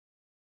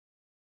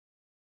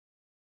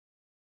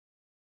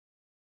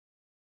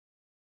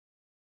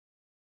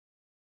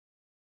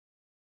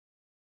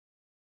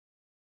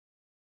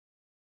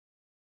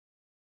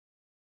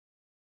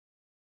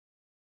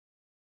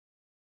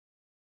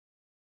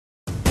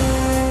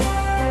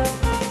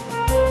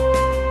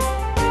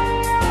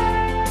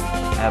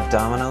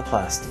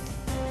Abdominoplasty.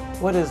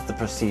 What is the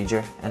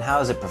procedure and how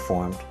is it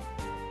performed?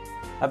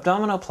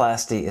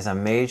 Abdominoplasty is a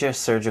major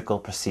surgical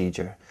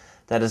procedure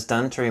that is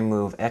done to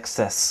remove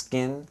excess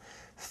skin,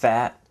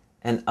 fat,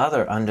 and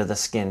other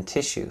under-the-skin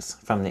tissues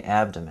from the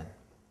abdomen.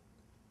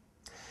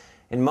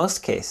 In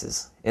most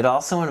cases, it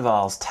also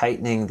involves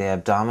tightening the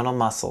abdominal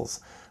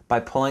muscles by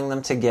pulling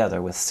them together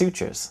with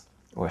sutures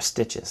or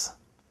stitches.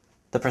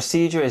 The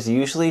procedure is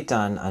usually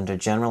done under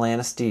general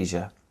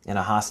anesthesia in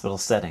a hospital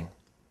setting.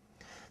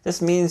 This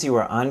means you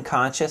are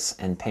unconscious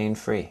and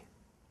pain-free.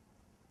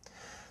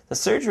 The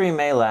surgery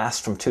may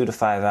last from 2 to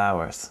 5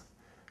 hours.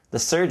 The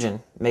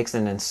surgeon makes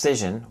an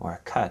incision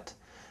or cut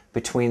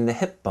between the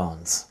hip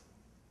bones.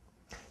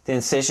 The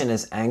incision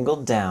is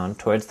angled down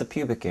towards the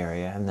pubic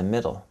area in the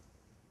middle.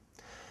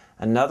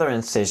 Another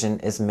incision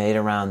is made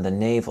around the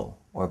navel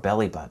or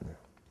belly button.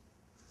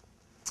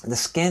 The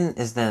skin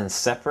is then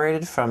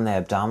separated from the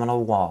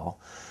abdominal wall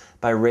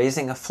by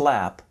raising a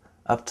flap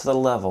up to the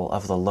level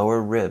of the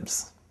lower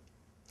ribs.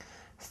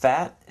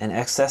 Fat and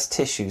excess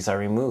tissues are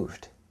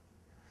removed.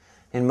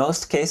 In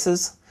most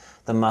cases,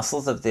 the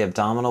muscles of the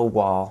abdominal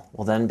wall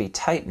will then be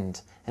tightened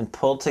and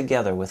pulled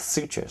together with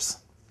sutures.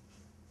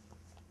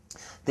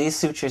 These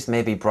sutures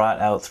may be brought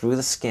out through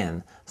the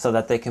skin so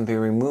that they can be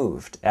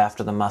removed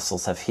after the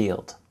muscles have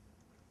healed.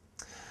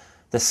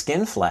 The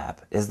skin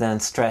flap is then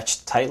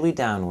stretched tightly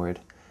downward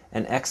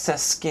and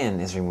excess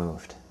skin is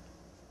removed.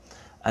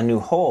 A new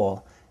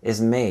hole is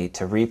made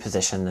to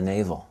reposition the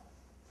navel.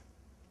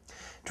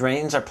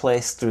 Drains are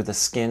placed through the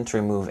skin to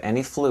remove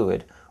any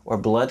fluid or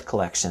blood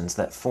collections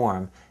that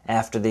form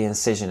after the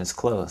incision is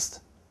closed.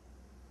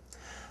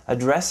 A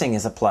dressing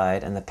is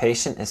applied and the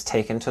patient is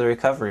taken to the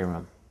recovery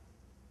room.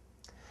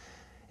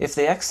 If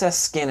the excess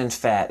skin and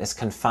fat is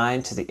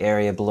confined to the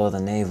area below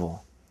the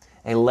navel,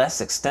 a less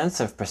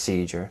extensive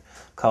procedure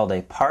called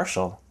a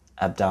partial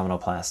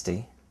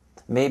abdominoplasty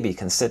may be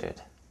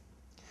considered.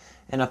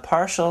 In a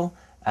partial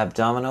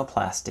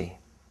abdominoplasty,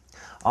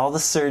 all the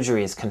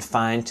surgery is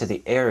confined to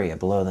the area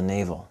below the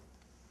navel.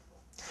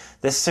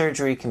 This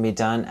surgery can be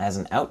done as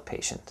an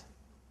outpatient.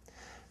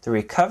 The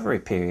recovery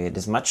period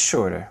is much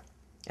shorter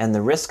and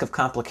the risk of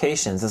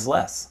complications is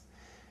less.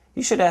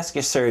 You should ask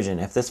your surgeon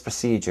if this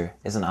procedure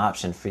is an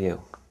option for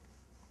you.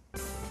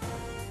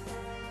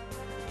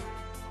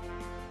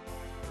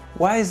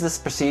 Why is this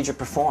procedure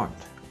performed?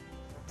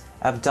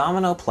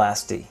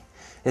 Abdominoplasty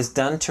is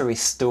done to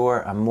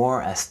restore a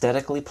more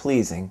aesthetically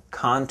pleasing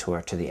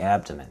contour to the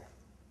abdomen.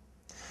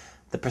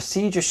 The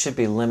procedure should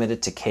be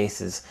limited to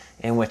cases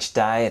in which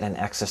diet and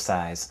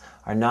exercise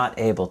are not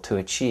able to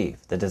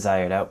achieve the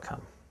desired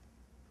outcome.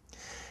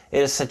 It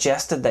is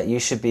suggested that you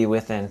should be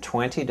within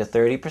 20 to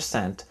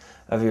 30%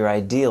 of your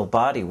ideal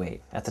body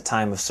weight at the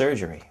time of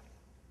surgery.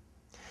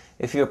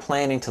 If you are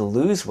planning to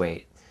lose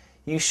weight,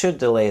 you should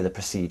delay the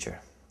procedure.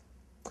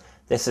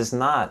 This is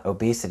not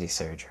obesity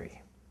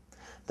surgery.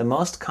 The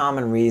most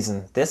common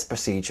reason this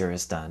procedure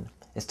is done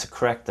is to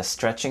correct the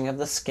stretching of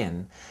the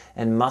skin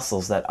and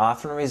muscles that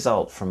often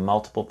result from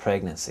multiple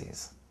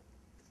pregnancies.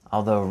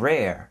 Although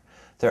rare,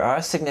 there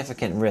are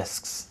significant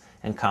risks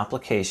and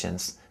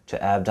complications to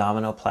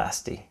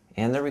abdominoplasty,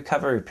 and the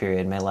recovery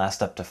period may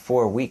last up to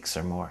 4 weeks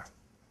or more.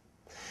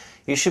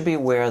 You should be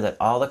aware that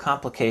all the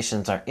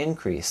complications are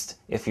increased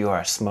if you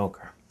are a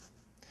smoker.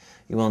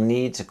 You will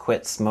need to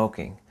quit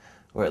smoking,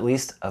 or at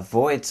least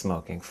avoid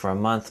smoking for a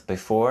month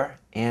before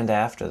and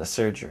after the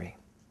surgery.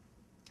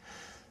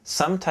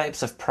 Some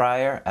types of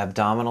prior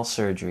abdominal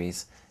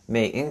surgeries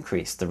may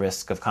increase the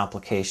risk of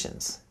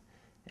complications,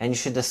 and you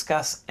should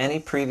discuss any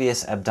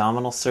previous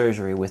abdominal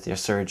surgery with your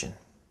surgeon.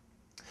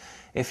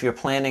 If you're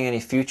planning any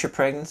future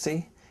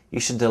pregnancy, you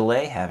should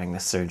delay having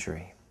this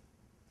surgery.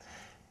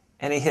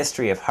 Any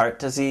history of heart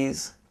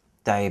disease,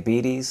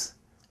 diabetes,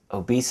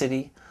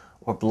 obesity,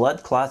 or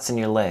blood clots in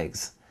your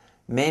legs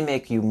may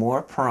make you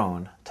more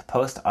prone to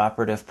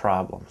post-operative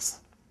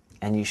problems,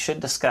 and you should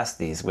discuss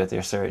these with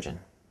your surgeon.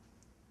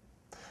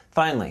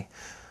 Finally,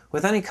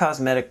 with any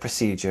cosmetic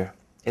procedure,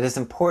 it is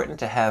important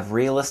to have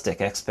realistic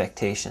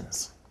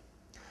expectations.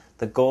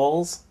 The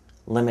goals,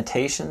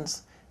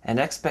 limitations,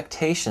 and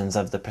expectations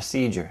of the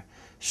procedure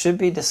should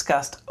be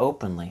discussed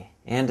openly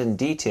and in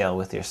detail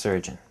with your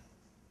surgeon.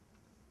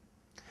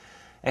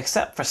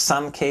 Except for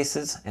some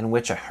cases in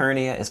which a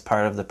hernia is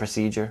part of the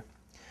procedure,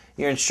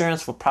 your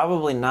insurance will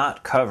probably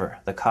not cover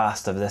the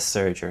cost of this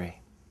surgery.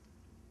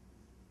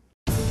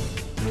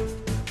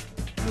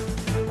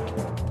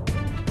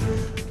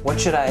 What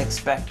should I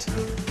expect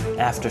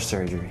after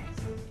surgery?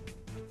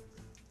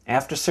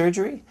 After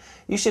surgery,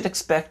 you should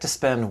expect to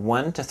spend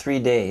 1 to 3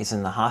 days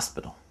in the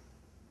hospital.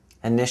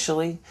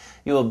 Initially,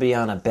 you will be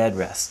on a bed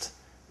rest,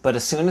 but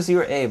as soon as you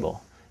are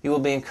able, you will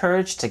be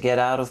encouraged to get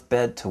out of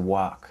bed to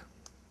walk.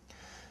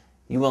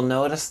 You will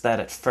notice that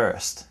at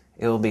first,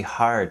 it will be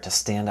hard to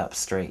stand up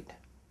straight.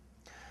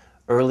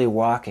 Early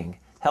walking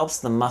helps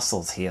the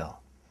muscles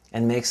heal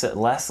and makes it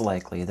less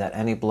likely that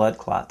any blood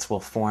clots will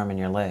form in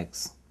your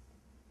legs.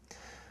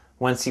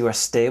 Once you are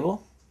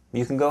stable,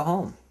 you can go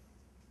home.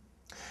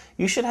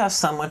 You should have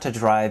someone to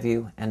drive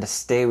you and to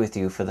stay with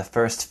you for the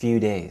first few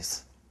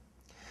days.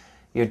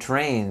 your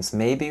drains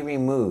may be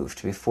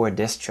removed before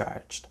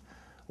discharged,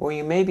 or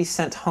you may be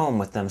sent home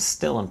with them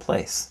still in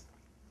place.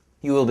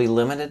 You will be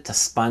limited to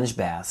sponge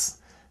baths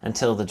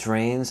until the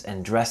drains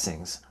and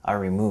dressings are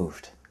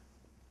removed.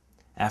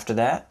 After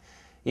that,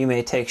 you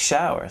may take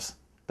showers,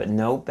 but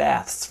no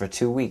baths for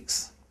 2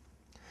 weeks.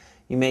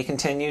 You may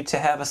continue to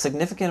have a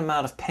significant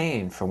amount of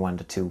pain for 1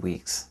 to 2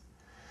 weeks.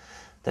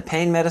 The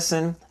pain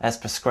medicine, as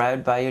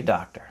prescribed by your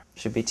doctor,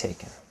 should be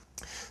taken.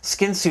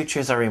 Skin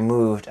sutures are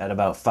removed at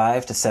about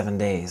 5 to 7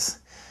 days.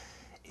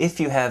 If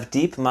you have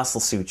deep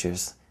muscle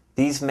sutures,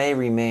 these may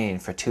remain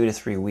for 2 to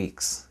 3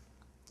 weeks.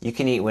 You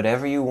can eat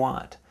whatever you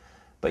want,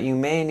 but you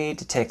may need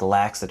to take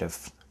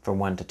laxative for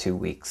 1 to 2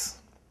 weeks.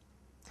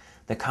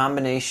 The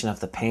combination of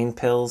the pain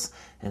pills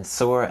and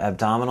sore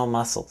abdominal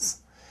muscles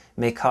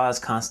may cause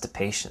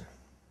constipation.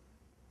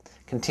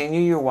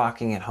 Continue your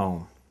walking at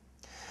home.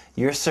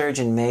 Your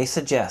surgeon may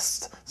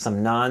suggest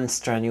some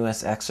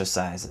non-strenuous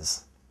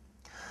exercises.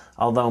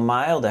 Although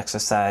mild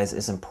exercise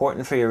is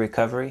important for your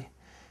recovery,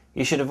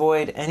 you should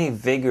avoid any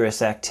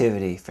vigorous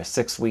activity for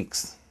 6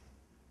 weeks.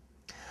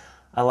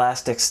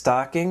 Elastic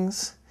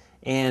stockings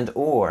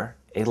and/or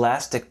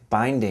elastic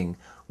binding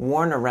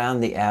worn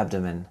around the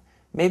abdomen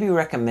may be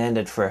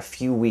recommended for a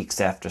few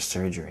weeks after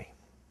surgery.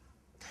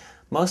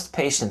 Most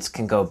patients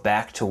can go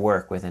back to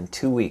work within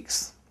 2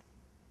 weeks.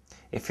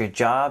 If your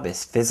job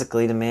is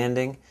physically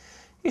demanding,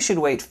 you should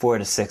wait 4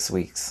 to 6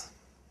 weeks.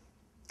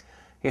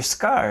 Your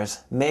scars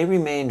may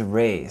remain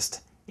raised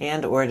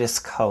and/or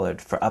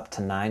discolored for up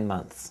to 9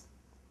 months.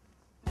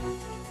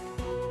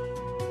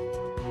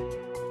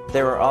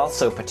 There are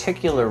also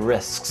particular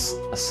risks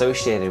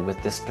associated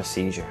with this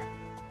procedure.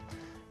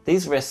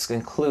 These risks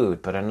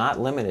include, but are not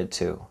limited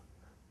to,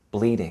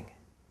 bleeding.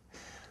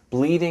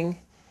 Bleeding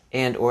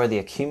and/or the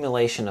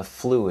accumulation of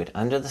fluid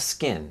under the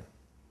skin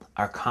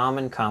are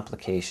common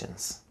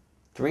complications,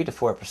 3 to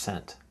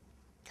 4%.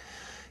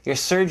 Your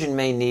surgeon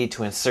may need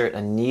to insert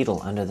a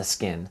needle under the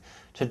skin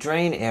to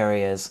drain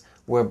areas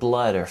where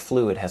blood or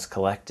fluid has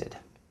collected.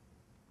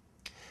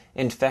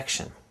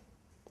 Infection.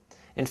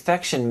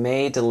 Infection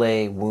may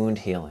delay wound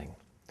healing.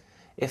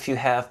 If you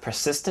have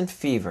persistent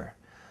fever,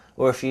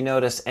 or if you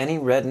notice any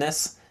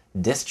redness,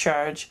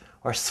 discharge,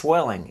 or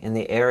swelling in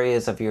the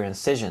areas of your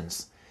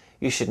incisions,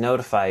 you should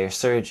notify your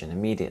surgeon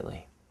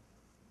immediately.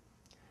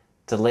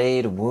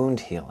 Delayed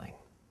wound healing.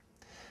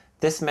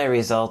 This may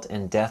result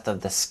in death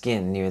of the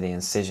skin near the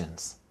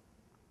incisions.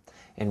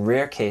 In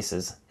rare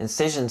cases,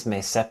 incisions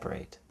may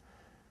separate.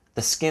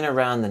 The skin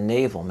around the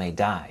navel may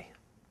die.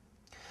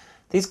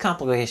 These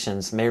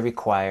complications may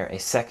require a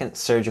second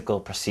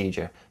surgical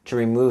procedure to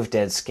remove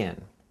dead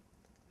skin.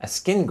 A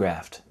skin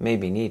graft may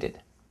be needed.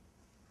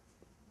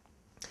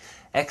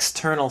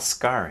 External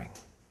scarring.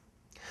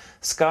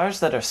 Scars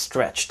that are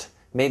stretched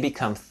may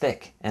become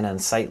thick and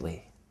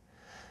unsightly.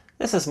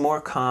 This is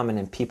more common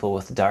in people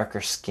with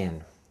darker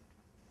skin.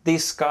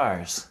 These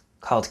scars,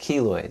 called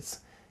keloids,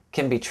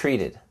 can be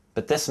treated,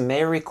 but this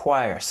may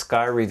require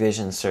scar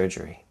revision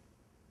surgery.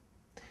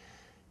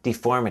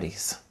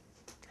 Deformities.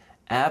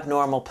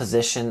 Abnormal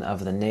position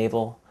of the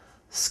navel,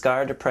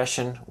 scar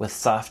depression with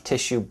soft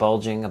tissue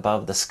bulging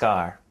above the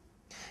scar,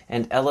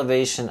 and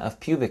elevation of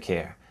pubic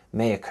hair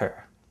may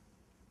occur.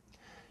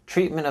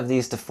 Treatment of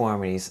these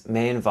deformities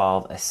may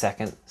involve a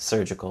second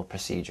surgical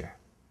procedure.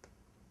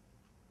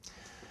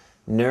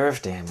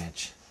 Nerve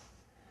damage.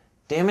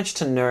 Damage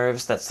to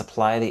nerves that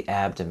supply the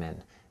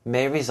abdomen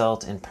may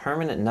result in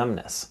permanent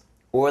numbness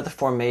or the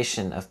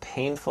formation of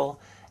painful,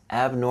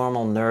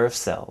 abnormal nerve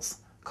cells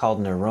called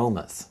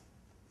neuromas.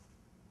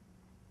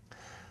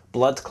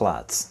 Blood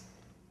clots.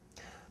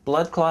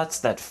 Blood clots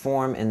that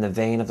form in the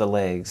vein of the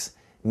legs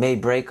may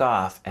break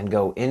off and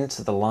go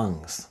into the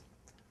lungs.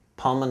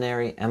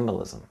 Pulmonary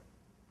embolism.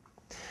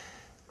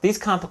 These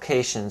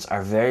complications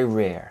are very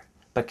rare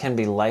but can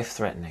be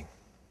life-threatening.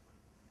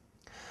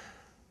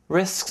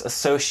 Risks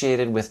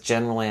associated with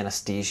general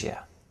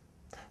anesthesia.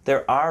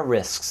 There are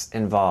risks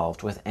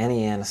involved with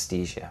any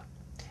anesthesia,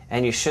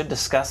 and you should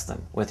discuss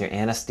them with your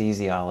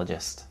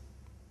anesthesiologist.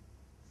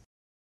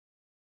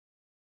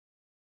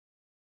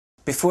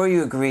 Before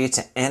you agree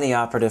to any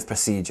operative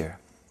procedure,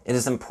 it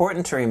is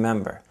important to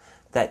remember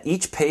that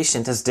each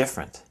patient is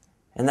different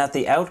and that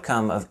the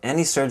outcome of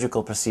any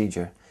surgical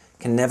procedure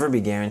can never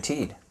be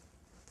guaranteed.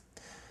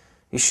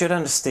 You should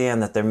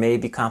understand that there may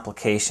be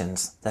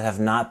complications that have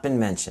not been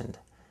mentioned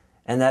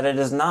and that it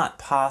is not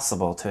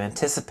possible to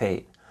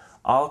anticipate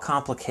all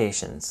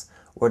complications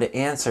or to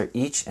answer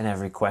each and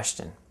every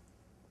question.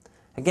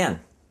 Again,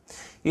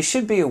 you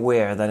should be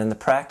aware that in the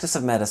practice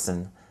of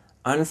medicine,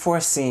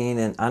 unforeseen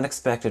and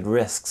unexpected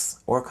risks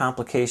or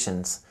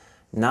complications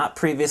not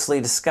previously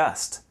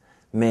discussed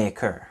may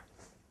occur.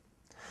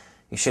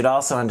 You should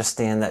also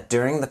understand that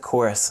during the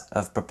course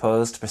of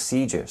proposed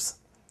procedures,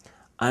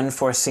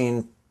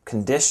 unforeseen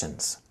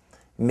conditions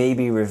may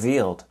be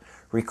revealed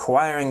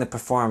requiring the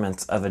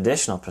performance of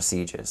additional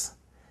procedures,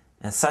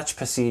 and such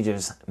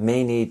procedures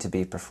may need to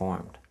be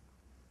performed.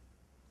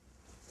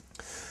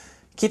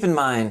 Keep in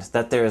mind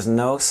that there is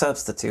no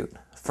substitute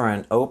for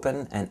an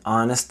open and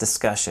honest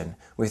discussion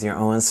with your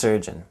own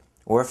surgeon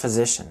or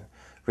physician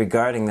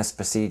regarding this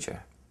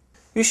procedure.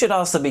 You should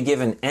also be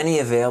given any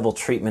available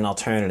treatment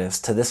alternatives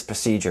to this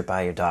procedure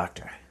by your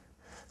doctor,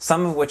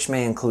 some of which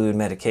may include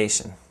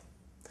medication.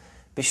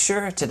 Be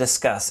sure to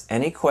discuss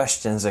any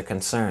questions or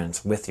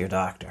concerns with your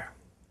doctor.